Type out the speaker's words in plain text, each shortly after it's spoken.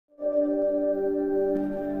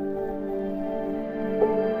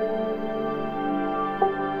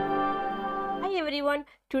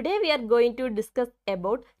Today we are going to discuss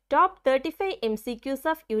about top 35 MCQs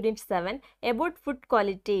of Unit 7 about food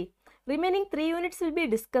quality. Remaining 3 units will be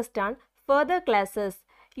discussed on further classes.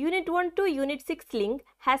 Unit 1 to Unit 6 link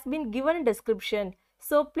has been given in description.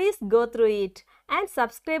 So please go through it and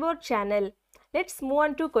subscribe our channel. Let's move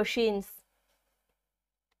on to questions.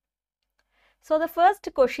 So the first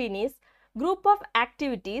question is, group of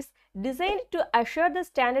activities designed to assure the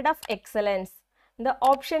standard of excellence. The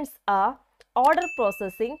options are order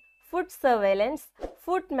processing, food surveillance,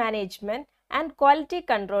 food management and quality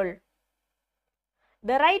control.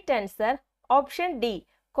 The right answer, option D,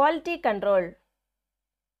 quality control.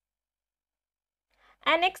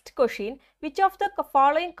 And next question, which of the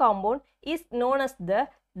following compound is known as the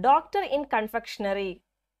doctor in confectionery?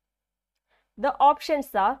 The options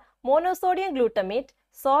are monosodium glutamate,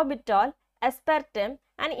 sorbitol, aspartame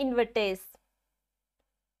and invertase.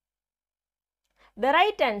 The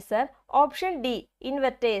right answer, option D,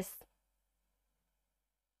 invertase.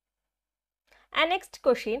 And next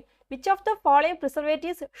question, which of the following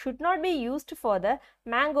preservatives should not be used for the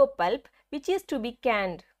mango pulp which is to be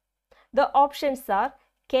canned? The options are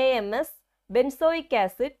KMS, benzoic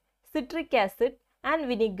acid, citric acid and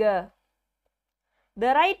vinegar. The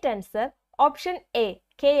right answer, option A,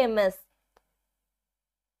 KMS.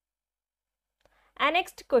 And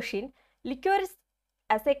next question, licorice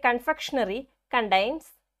as a confectionery contains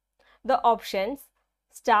the options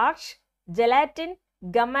starch, gelatin,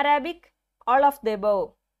 gum arabic, all of the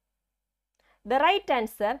above. The right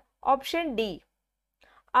answer, option D,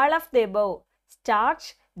 all of the above,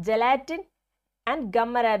 starch, gelatin and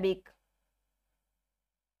gum arabic.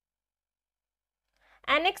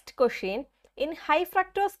 And next question, in high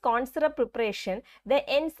fructose corn syrup preparation, the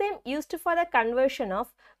enzyme used for the conversion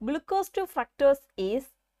of glucose to fructose is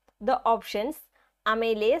the options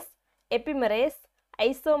amylase, epimerase,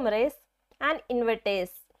 isomerase and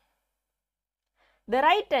invertase. The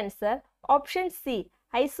right answer, option C,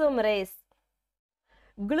 isomerase.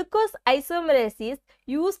 Glucose isomerase is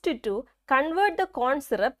used to convert the corn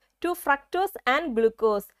syrup to fructose and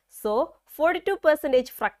glucose. So, 42%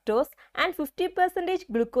 fructose and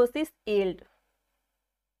 50% glucose is yield.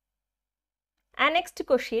 And next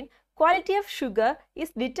question, quality of sugar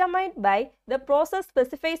is determined by the process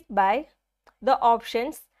specified by the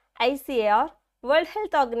options ICAR, World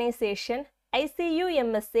Health Organization,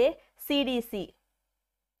 ICU-MSA, CDC.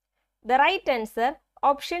 The right answer,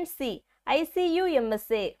 option C,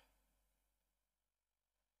 ICU-MSA.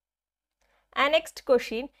 And next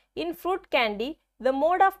question, in fruit candy, the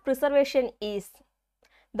mode of preservation is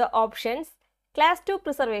the options class 2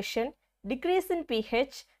 preservation, decrease in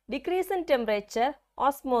pH, decrease in temperature,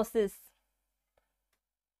 osmosis.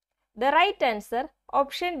 The right answer,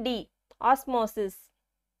 option D, osmosis.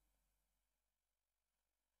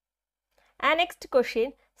 And next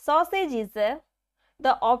question, sausage is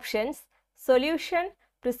the options solution,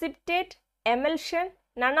 precipitate, emulsion,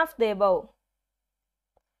 none of the above.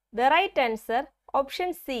 The right answer,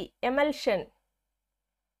 option C, emulsion.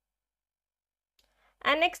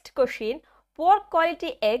 And next question, poor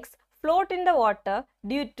quality eggs float in the water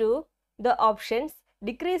due to the options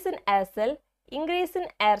decrease in air cell, increase in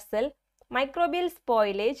air cell, microbial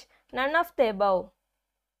spoilage, none of the above.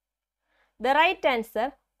 The right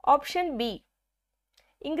answer, option B,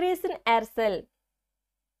 increase in air cell.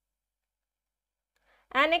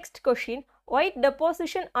 And next question, white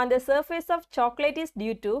deposition on the surface of chocolate is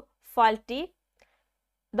due to faulty.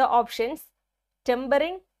 The options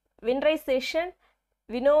tempering, winterization,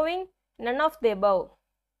 winnowing, none of the above.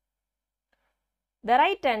 The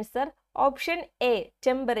right answer, option A,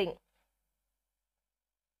 tempering.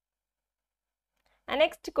 And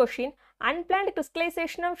next question, unplanned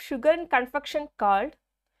crystallization of sugar in confection called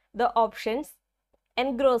the options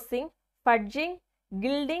engrossing, fudging,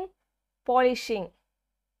 gilding, polishing.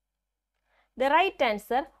 The right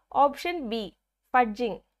answer, option B,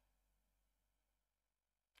 fudging.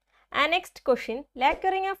 And next question,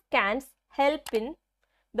 lacquering of cans help in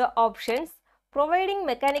the options providing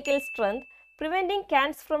mechanical strength, preventing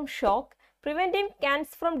cans from shock, preventing cans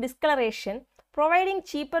from discoloration, providing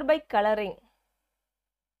cheaper by coloring.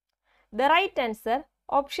 The right answer,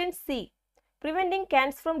 option C, preventing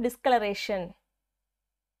cans from discoloration.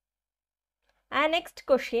 And next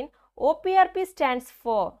question, OPRP stands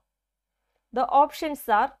for the options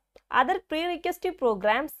are other prerequisite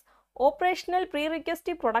programs, operational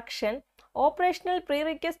prerequisite production, operational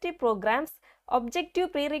prerequisite programs,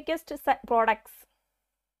 objective prerequisite products.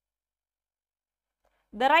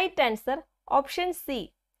 The right answer, option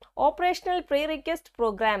C, operational prerequisite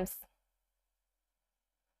programs.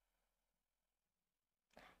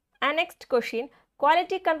 And next question,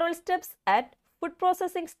 quality control steps at food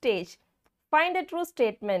processing stage. Find the true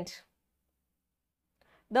statement.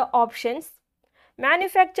 The options: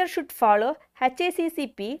 manufacturer should follow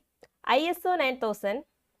HACCP, ISO 9000,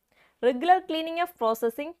 regular cleaning of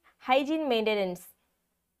processing, hygiene maintenance.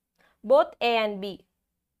 Both A and B.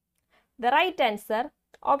 The right answer,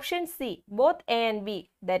 option C, both A and B.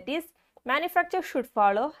 That is, manufacturer should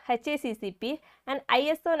follow HACCP and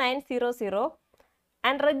ISO 900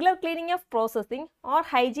 and regular cleaning of processing or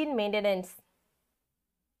hygiene maintenance.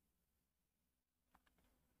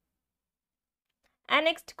 And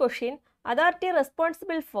next question, authority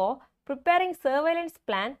responsible for preparing surveillance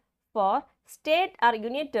plan for state or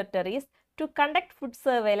union territories to conduct food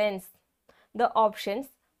surveillance. The options: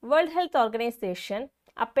 World Health Organization,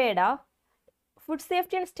 APEDA, Food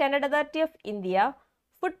Safety and Standard Authority of India,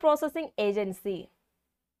 Food Processing Agency.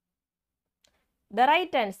 The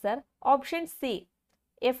right answer, option C,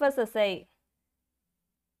 FSSai.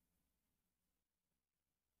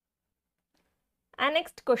 And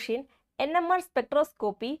next question, NMR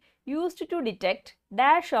spectroscopy used to detect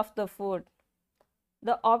dash of the food.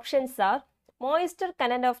 The options are moisture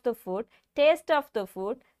content of the food, taste of the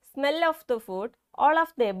food, smell of the food, all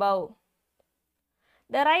of the above.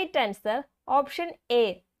 The right answer, option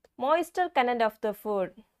A, moisture content of the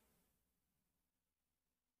food.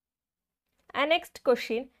 And next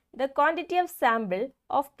question, the quantity of sample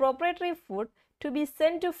of proprietary food to be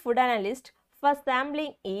sent to food analyst for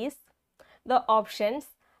sampling is. The options: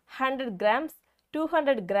 100 grams,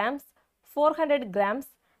 200 grams, 400 grams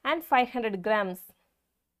and 500 grams.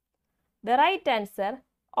 The right answer,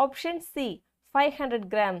 option C, 500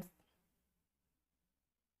 grams.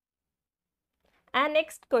 And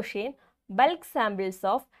next question, bulk samples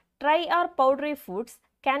of dry or powdery foods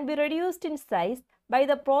can be reduced in size by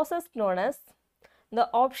the process known as. The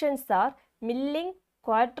options are milling,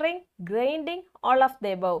 quartering, grinding, all of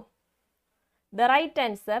the above. The right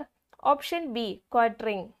answer, option B,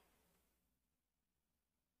 quartering.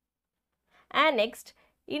 And next,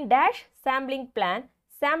 in dash sampling plan,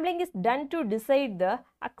 sampling is done to decide the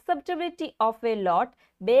acceptability of a lot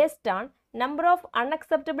based on number of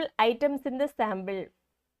unacceptable items in the sample.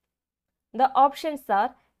 The options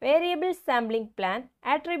are variable sampling plan,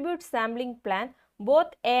 attribute sampling plan,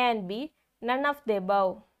 both A and B, none of the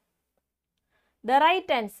above. The right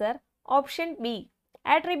answer, option B,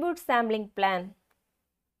 attribute sampling plan.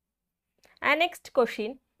 And next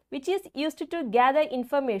question, which is used to gather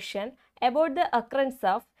information about the occurrence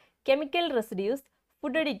of chemical residues,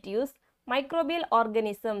 food additives, microbial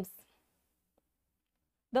organisms.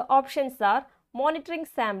 The options are monitoring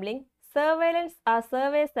sampling, surveillance or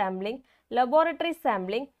survey sampling, laboratory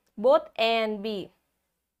sampling, both A and B.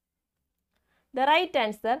 The right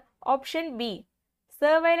answer, option B,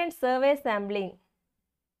 surveillance survey sampling.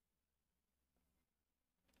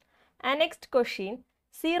 And next question,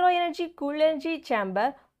 zero energy cool energy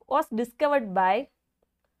chamber was discovered by.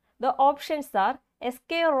 The options are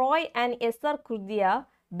S.K. Roy and S.R. Kurdia,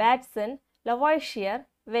 Batson, Lavoisier,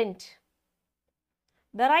 Wendt.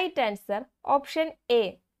 The right answer, option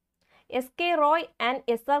A, S.K. Roy and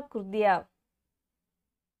S.R. Kurdia.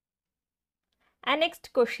 And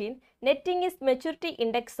next question, netting is maturity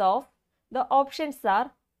index of. The options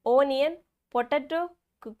are onion, potato,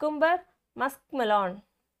 cucumber, muskmelon.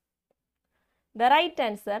 The right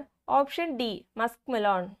answer, option D,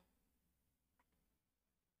 muskmelon.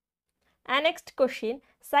 And next question,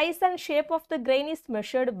 size and shape of the grain is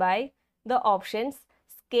measured by. The options: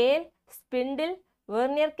 scale, spindle,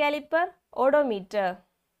 vernier caliper, odometer.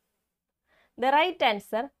 The right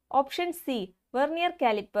answer, option C, vernier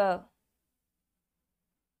caliper.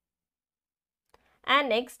 And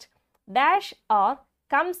next, dash or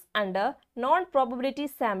comes under non-probability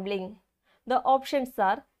sampling. The options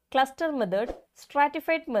are cluster method,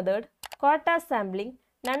 stratified method, quota sampling,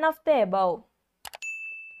 none of the above.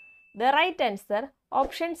 The right answer,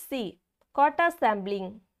 option C, quota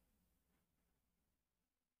sampling.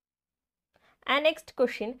 And next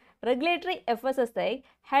question, regulatory FSSai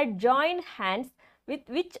had joined hands with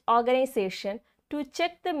which organization to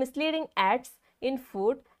check the misleading ads in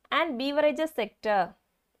food and beverages sector?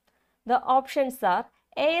 The options are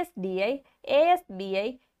ASDI,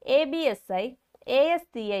 ASBI, ABSI,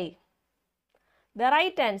 ASCI. The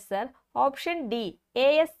right answer, option D,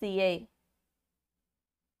 ASCI.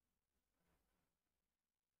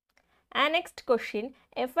 And next question,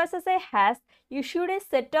 FSSai has issued a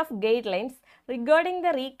set of guidelines regarding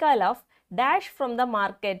the recall of dash from the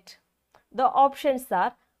market. The options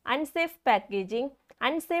are unsafe packaging,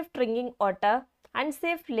 unsafe drinking water,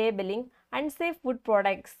 unsafe labeling, unsafe food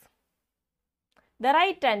products. The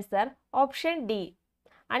right answer, option D,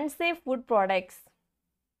 unsafe food products.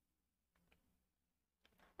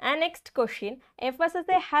 And next question,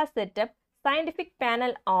 FSSA has set up scientific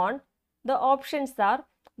panel on. The options are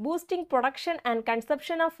boosting production and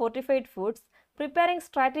consumption of fortified foods, preparing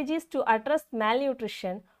strategies to address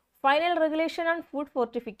malnutrition, final regulation on food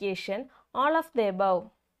fortification, all of the above.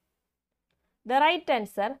 The right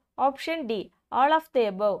answer, option D, all of the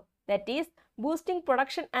above, that is boosting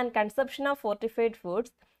production and consumption of fortified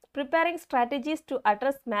foods, preparing strategies to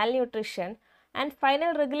address malnutrition, and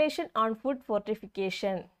final regulation on food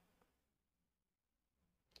fortification.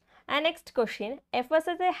 And next question,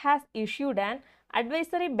 FSSA has issued an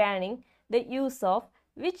advisory banning the use of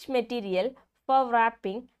which material for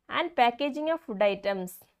wrapping and packaging of food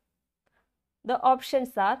items? The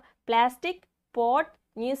options are plastic, pot,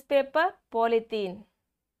 newspaper, polythene.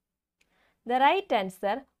 The right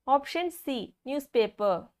answer, option C,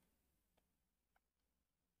 newspaper.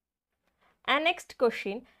 And next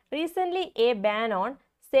question, recently a ban on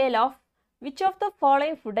sale of which of the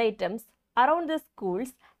following food items around the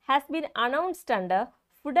schools has been announced under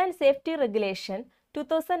Food and Safety Regulation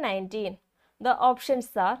 2019. The options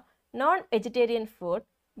are non-vegetarian food,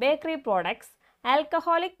 bakery products,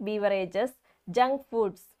 alcoholic beverages, junk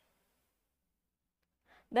foods.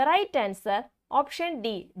 The right answer, option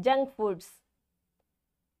D, junk foods.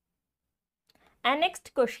 And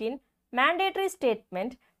next question, mandatory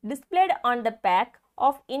statement displayed on the pack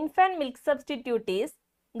of infant milk substitute is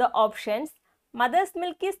the options mother's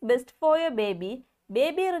milk is best for your baby,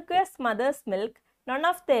 baby requires mother's milk, none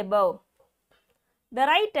of the above. The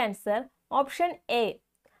right answer, option A,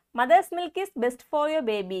 mother's milk is best for your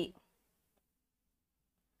baby.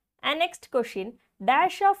 And next question,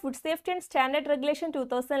 dash of Food Safety and Standard Regulation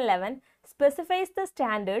 2011 specifies the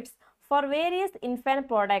standards for various infant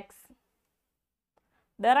products.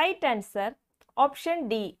 The right answer, option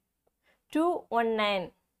D,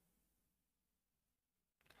 219.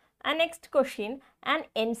 And next question, an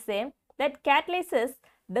enzyme that catalyzes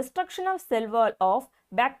destruction of cell wall of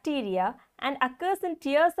bacteria and occurs in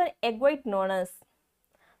tears and egg white known as.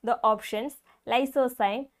 The options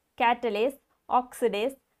lysozyme, catalase,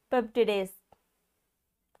 oxidase, peptidase.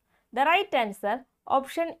 The right answer,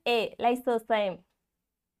 option A, lysozyme.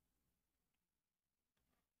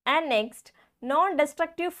 And next,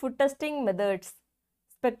 non-destructive food testing methods,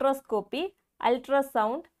 spectroscopy,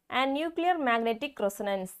 ultrasound, and nuclear magnetic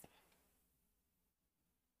resonance.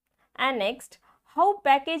 And next, how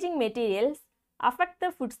packaging materials affect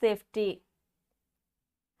the food safety.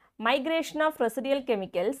 Migration of residual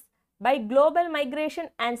chemicals by global migration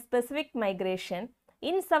and specific migration,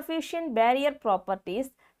 insufficient barrier properties,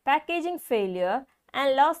 packaging failure,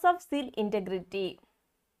 and loss of seal integrity.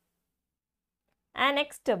 And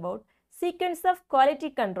next about sequence of quality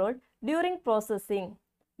control during processing.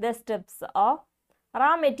 The steps are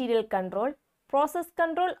raw material control, process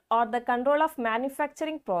control or the control of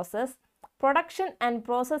manufacturing process, production and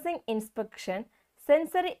processing inspection,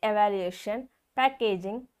 sensory evaluation,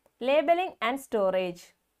 packaging, labeling and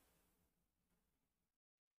storage.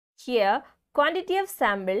 Here, quantity of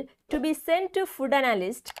sample to be sent to food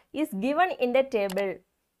analyst is given in the table.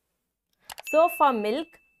 So, for milk,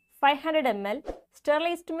 500 ml,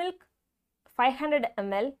 sterilized milk, 500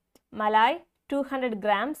 ml, malai, 200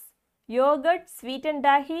 grams, yogurt, sweetened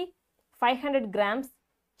dahi, 500 grams,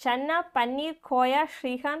 channa, paneer, khoya,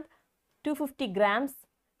 shrikant, 250 grams,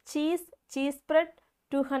 cheese, cheese spread,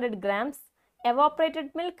 200 grams,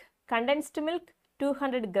 evaporated milk, condensed milk,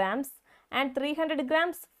 200 grams, and 300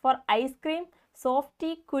 grams for ice cream,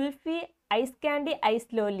 softie, kulfi, ice candy, ice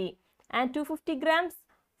lolly, and 250 grams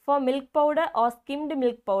for milk powder or skimmed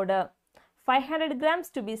milk powder. 500 grams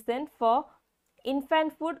to be sent for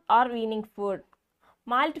infant food or weaning food.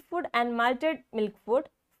 Malt food and malted milk food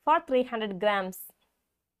for 300 grams.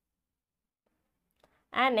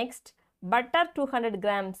 And next, butter 200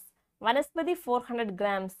 grams, vanaspati 400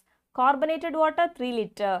 grams, carbonated water 3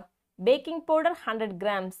 liter, baking powder 100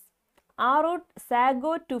 grams, arrowroot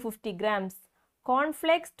sago 250 grams,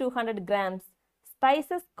 cornflakes 200 grams,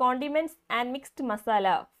 spices, condiments and mixed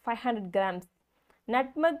masala 500 grams,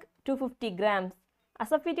 nutmeg 250 grams,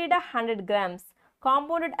 asafoetida 100 grams,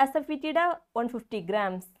 compounded asafoetida 150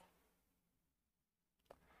 grams.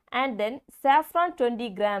 And then saffron 20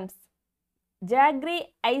 grams, jaggery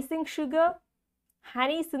icing sugar,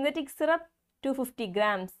 honey synthetic syrup 250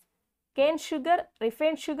 grams, cane sugar,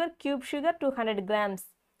 refined sugar, cube sugar 200 grams,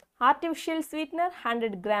 artificial sweetener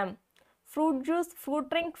 100 gram, fruit juice, fruit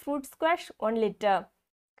drink, fruit squash 1 liter,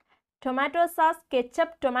 tomato sauce,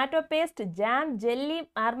 ketchup, tomato paste, jam, jelly,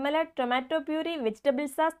 marmalade, tomato puree, vegetable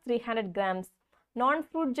sauce 300 grams,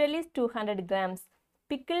 non-fruit jellies 200 grams,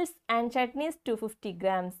 pickles and chutneys 250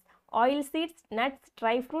 grams, oil seeds, nuts,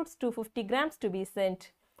 dry fruits 250 grams to be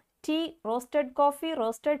sent. tea, roasted coffee,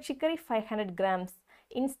 roasted chicory 500 grams.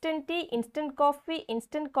 Instant tea, instant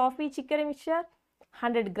coffee chicory mixture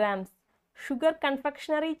 100 grams. Sugar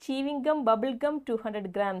confectionery, chewing gum, bubble gum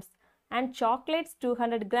 200 grams. And chocolates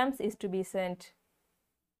 200 grams is to be sent.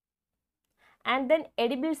 And then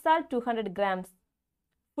edible salt 200 grams.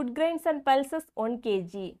 Food grains and pulses 1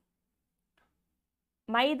 kg.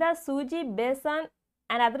 Maida, suji, besan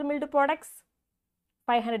and other milled products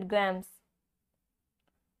 500 grams.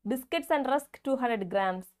 Biscuits and rusk 200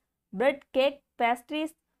 grams. Bread, cake,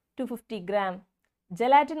 pastries 250 gram.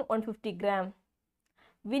 Gelatin 150 gram.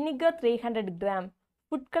 Vinegar 300 gram.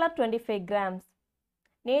 Food color 25 grams.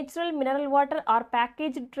 Natural mineral water or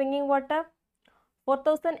packaged drinking water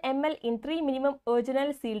 4000 ml in 3 minimum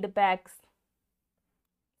original sealed packs.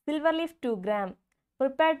 Silver leaf 2 gram.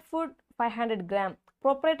 Prepared food 500 gram.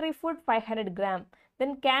 Proprietary food 500 gram.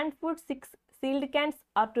 Then canned food 6 sealed cans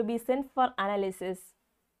are to be sent for analysis.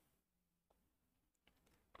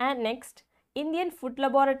 And next, Indian Food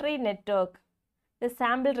Laboratory Network. The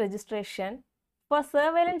sample registration for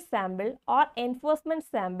surveillance sample or enforcement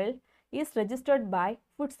sample is registered by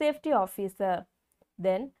Food Safety Officer.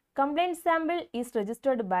 Then complaint sample is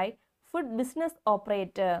registered by Food Business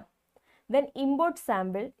Operator. Then import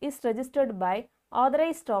sample is registered by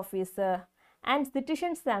Authorized Officer and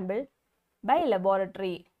citizen sample by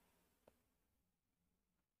laboratory.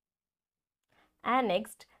 And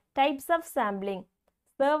next, types of sampling: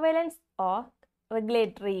 surveillance or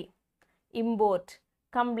regulatory, import,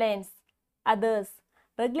 complaints, others.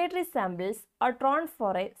 Regulatory samples are drawn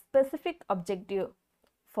for a specific objective.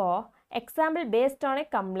 For example, based on a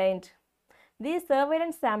complaint. These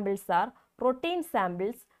surveillance samples are routine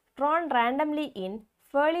samples drawn randomly in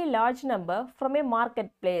fairly large number from a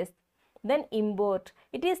marketplace. Then import.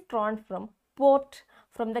 It is drawn from port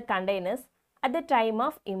from the containers at the time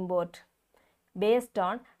of import. Based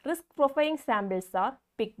on risk profiling samples are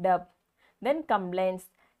picked up. Then complaints.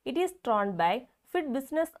 It is drawn by food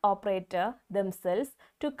business operator themselves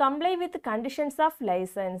to comply with the conditions of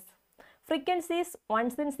license. Frequency is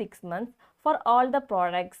once in 6 months for all the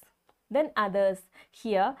products. Then others.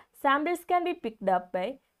 Here samples can be picked up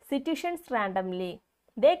by citizens randomly.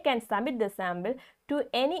 They can submit the sample to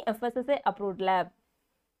any FSSA approved lab.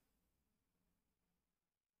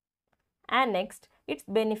 And next, its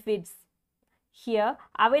benefits. Here,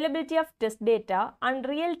 availability of test data on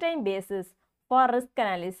real-time basis for risk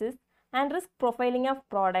analysis and risk profiling of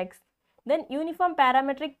products. Then uniform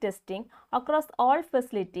parametric testing across all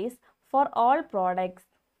facilities for all products.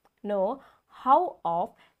 Know how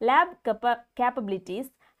of lab capabilities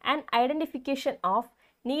and identification of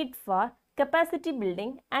need for capacity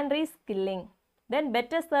building and reskilling. Then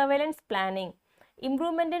better surveillance planning,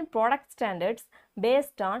 improvement in product standards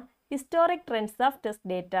based on historic trends of test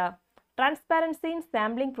data, transparency in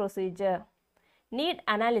sampling procedure, need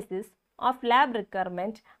analysis of lab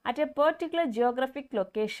requirement at a particular geographic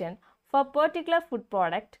location for particular food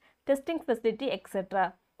product, testing facility,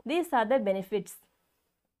 etc. These are the benefits.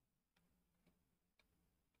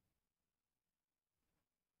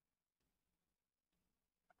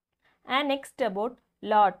 And next about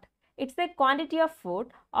lot. It's a quantity of food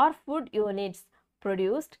or food units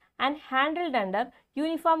produced and handled under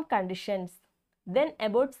uniform conditions. Then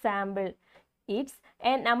about sample. It's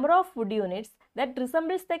a number of food units that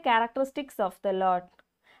resembles the characteristics of the lot.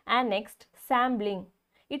 And next, sampling.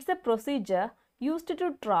 It's a procedure used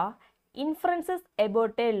to draw inferences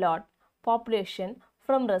about a lot population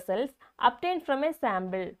from results obtained from a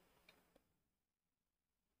sample.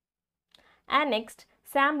 And next,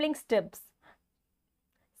 sampling steps.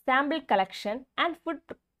 Sample collection and food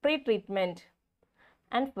pre-treatment.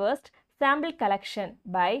 And first, sample collection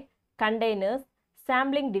by containers,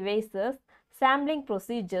 sampling devices, sampling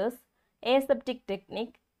procedures, aseptic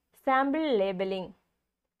technique, sample labeling.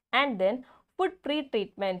 And then food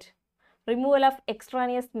pre-treatment, removal of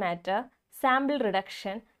extraneous matter, sample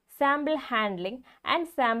reduction, sample handling and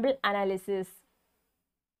sample analysis.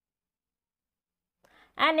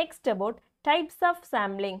 And next about types of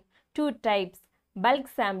sampling. Two types, bulk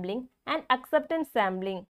sampling and acceptance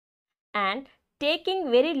sampling. And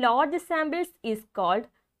taking very large samples is called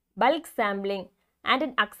bulk sampling, and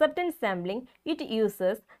in acceptance sampling it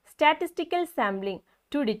uses statistical sampling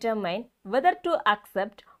to determine whether to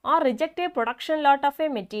accept or reject a production lot of a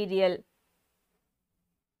material.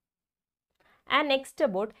 And next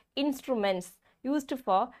about instruments used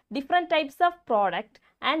for different types of product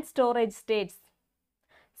and storage states.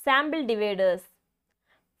 Sample dividers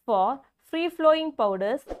for free-flowing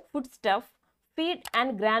powders, foodstuff, feed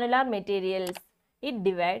and granular materials. It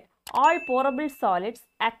divides all pourable solids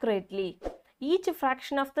accurately. Each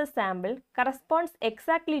fraction of the sample corresponds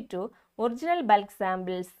exactly to original bulk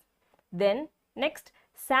samples. Then next,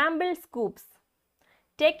 sample scoops.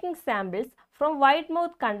 Taking samples from wide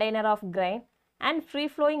mouth container of grain and free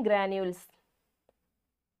flowing granules.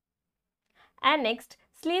 And next,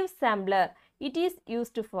 sleeve sampler. It is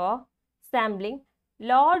used for sampling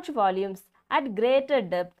large volumes at greater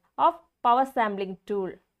depth of power sampling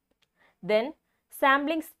tool. Then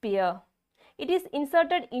sampling spear. It is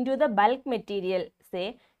inserted into the bulk material,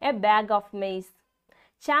 say a bag of maize.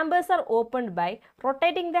 Chambers are opened by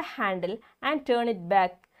rotating the handle and turn it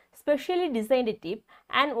back. Specially designed tip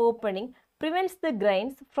and opening prevents the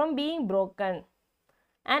grains from being broken.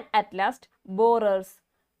 And at last, borers,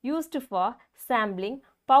 used for sampling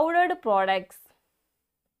powdered products.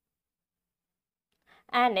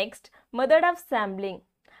 And next, method of sampling,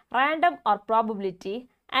 random or probability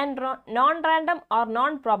and non-random or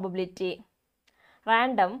non-probability.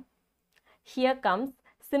 Random, here comes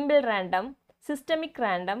simple random, systemic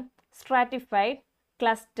random, stratified,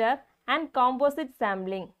 cluster and composite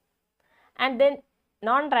sampling. And then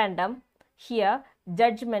non-random, here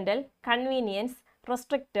judgmental, convenience,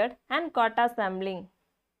 restricted and quota sampling.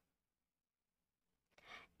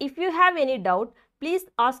 If you have any doubt, please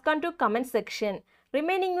ask on to comment section.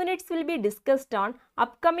 Remaining units will be discussed on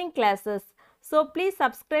upcoming classes. So please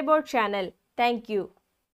subscribe our channel. Thank you.